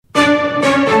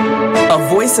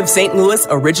Voice of St. Louis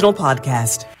original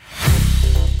podcast.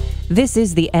 This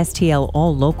is the STL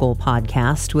All Local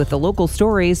podcast with the local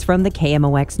stories from the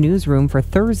KMOX newsroom for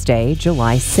Thursday,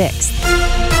 July 6th.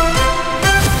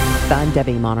 I'm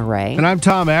Debbie Monterey. And I'm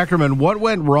Tom Ackerman. What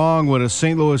went wrong when a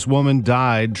St. Louis woman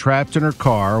died trapped in her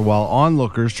car while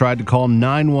onlookers tried to call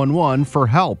 911 for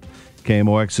help?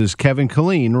 KMOX's Kevin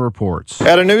Killeen reports.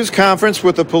 At a news conference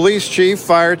with the police chief,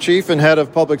 fire chief, and head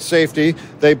of public safety,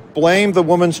 they blamed the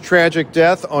woman's tragic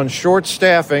death on short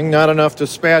staffing, not enough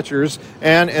dispatchers,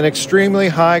 and an extremely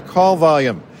high call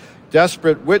volume.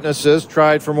 Desperate witnesses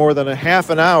tried for more than a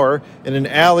half an hour in an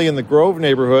alley in the Grove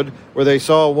neighborhood where they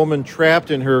saw a woman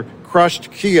trapped in her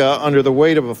crushed Kia under the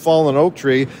weight of a fallen oak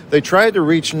tree. They tried to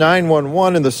reach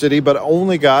 911 in the city, but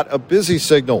only got a busy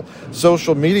signal.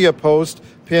 Social media posts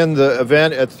pinned the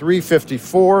event at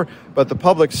 3:54, but the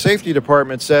public safety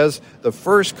department says the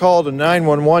first call to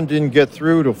 911 didn't get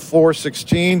through to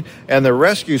 4:16, and the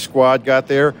rescue squad got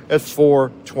there at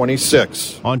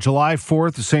 4:26. On July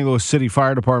 4th, the St. Louis City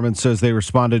Fire Department says they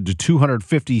responded to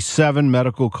 257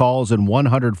 medical calls and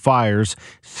 100 fires.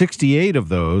 68 of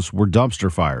those were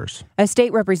dumpster fires. A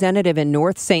state representative in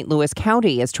North St. Louis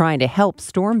County is trying to help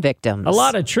storm victims. A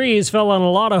lot of trees fell on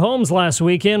a lot of homes last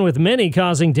weekend, with many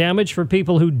causing damage for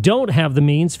people who don't have the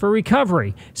means for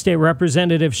recovery. State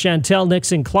Representative Chantel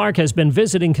Nixon Clark has been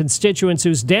visiting constituents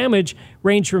whose damage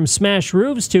ranged from smashed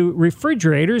roofs to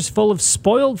refrigerators full of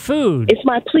spoiled food. It's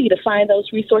my plea to find those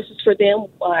resources for them.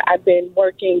 I've been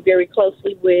working very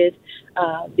closely with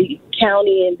the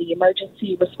county and the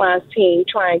emergency response team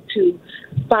trying to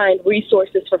find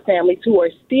resources for families who are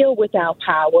still without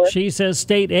power. She says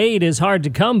state aid is hard to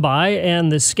come by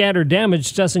and the scattered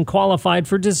damage doesn't qualify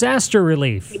for disaster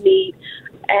relief. We need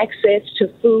access to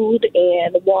food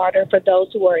and water for those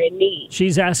who are in need.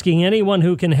 She's asking anyone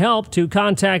who can help to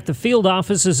contact the field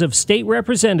offices of State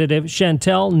Representative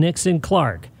Chantel Nixon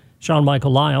Clark. Sean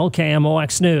Michael Lyle,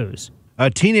 KMOX News. A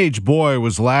teenage boy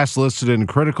was last listed in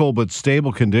critical but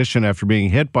stable condition after being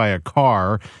hit by a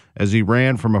car as he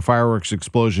ran from a fireworks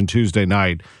explosion Tuesday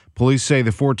night. Police say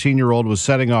the 14-year-old was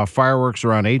setting off fireworks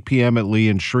around 8 p.m. at Lee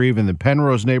and Shreve in the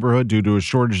Penrose neighborhood due to a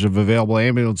shortage of available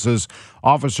ambulances.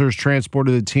 Officers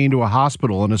transported the teen to a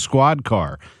hospital in a squad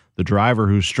car. The driver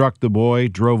who struck the boy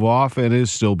drove off and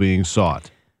is still being sought.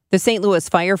 The St. Louis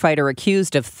firefighter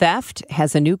accused of theft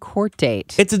has a new court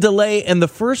date. It's a delay in the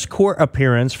first court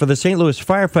appearance for the St. Louis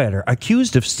firefighter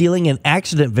accused of stealing an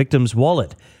accident victim's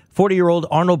wallet. 40-year-old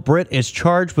Arnold Britt is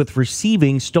charged with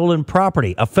receiving stolen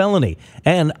property, a felony,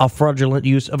 and a fraudulent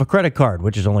use of a credit card,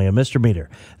 which is only a misdemeanor.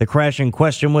 The crash in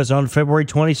question was on February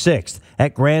 26th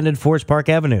at Grand and Forest Park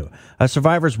Avenue. A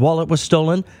survivor's wallet was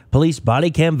stolen. Police body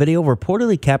cam video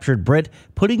reportedly captured Britt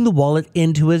putting the wallet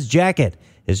into his jacket.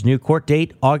 His new court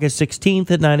date, August 16th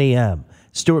at 9 a.m.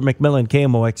 Stuart McMillan,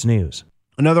 KMOX News.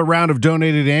 Another round of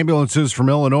donated ambulances from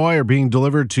Illinois are being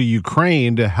delivered to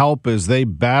Ukraine to help as they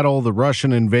battle the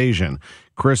Russian invasion.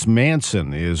 Chris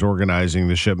Manson is organizing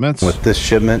the shipments. With this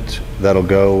shipment, that'll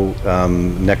go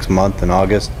next month in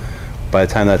August. By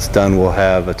the time that's done, we'll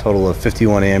have a total of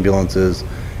 51 ambulances,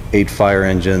 8 fire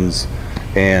engines,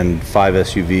 and 5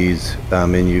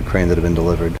 SUVs in Ukraine that have been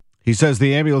delivered. He says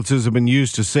the ambulances have been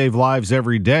used to save lives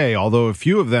every day, although a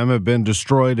few of them have been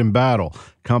destroyed in battle.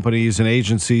 Companies and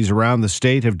agencies around the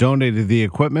state have donated the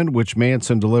equipment, which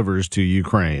Manson delivers to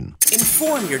Ukraine.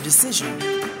 Inform your decision.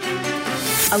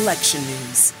 Election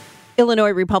news.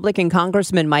 Illinois Republican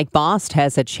Congressman Mike Bost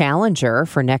has a challenger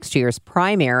for next year's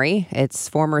primary. It's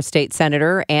former state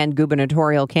senator and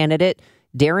gubernatorial candidate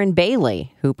Darren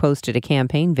Bailey, who posted a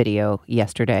campaign video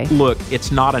yesterday. Look,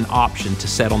 it's not an option to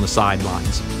sit on the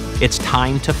sidelines. It's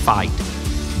time to fight.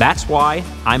 That's why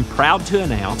I'm proud to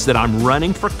announce that I'm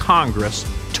running for Congress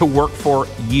to work for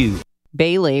you.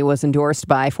 Bailey was endorsed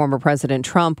by former President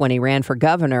Trump when he ran for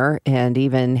governor and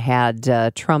even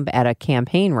had Trump at a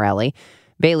campaign rally.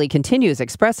 Bailey continues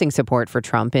expressing support for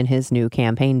Trump in his new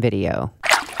campaign video.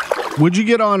 Would you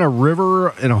get on a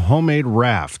river in a homemade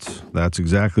raft? That's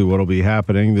exactly what will be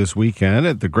happening this weekend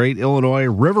at the Great Illinois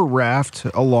River Raft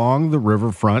along the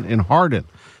riverfront in Hardin.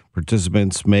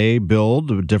 Participants may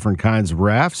build different kinds of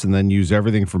rafts and then use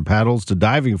everything from paddles to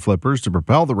diving flippers to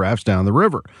propel the rafts down the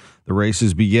river. The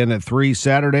races begin at 3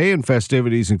 Saturday, and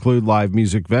festivities include live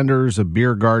music vendors, a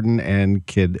beer garden, and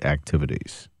kid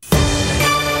activities.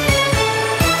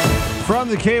 From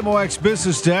the KMOX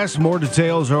Business Desk, more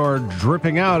details are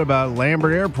dripping out about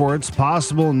Lambert Airport's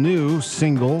possible new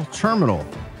single terminal.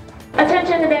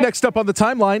 Next up on the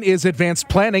timeline is advanced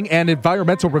planning and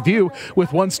environmental review,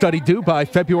 with one study due by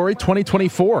February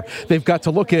 2024. They've got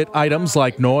to look at items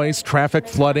like noise, traffic,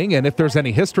 flooding, and if there's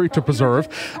any history to preserve.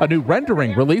 A new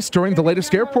rendering released during the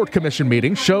latest Airport Commission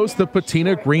meeting shows the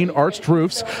patina green arched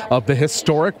roofs of the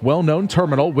historic, well-known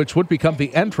terminal, which would become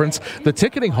the entrance, the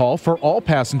ticketing hall for all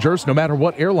passengers, no matter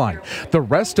what airline. The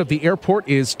rest of the airport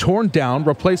is torn down,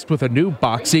 replaced with a new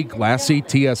boxy, glassy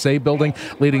TSA building,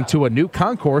 leading to a new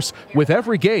concourse with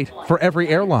every gate for every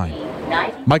airline.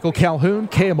 Michael Calhoun,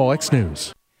 KMOX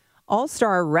News.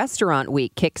 All-Star Restaurant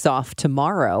Week kicks off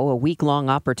tomorrow, a week-long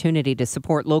opportunity to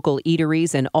support local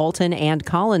eateries in Alton and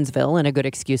Collinsville, and a good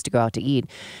excuse to go out to eat.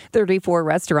 34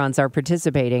 restaurants are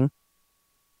participating.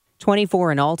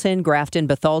 24 in Alton, Grafton,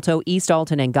 Bethalto, East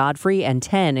Alton, and Godfrey, and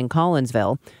 10 in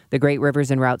Collinsville. The Great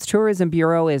Rivers and Routes Tourism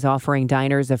Bureau is offering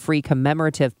diners a free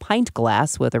commemorative pint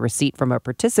glass with a receipt from a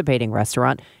participating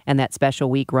restaurant, and that special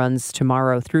week runs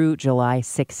tomorrow through July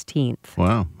 16th.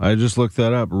 Wow. I just looked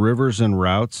that up,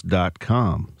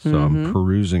 riversandroutes.com. So I'm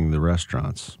perusing the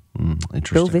restaurants. Interesting.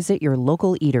 Go visit your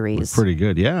local eateries. It's pretty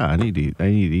good. Yeah, I need to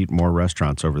eat more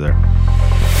restaurants over there.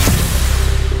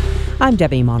 I'm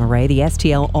Debbie Monterey. The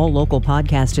STL All Local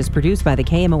podcast is produced by the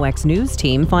KMOX News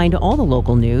team. Find all the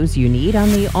local news you need on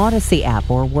the Odyssey app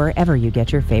or wherever you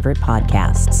get your favorite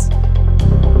podcasts.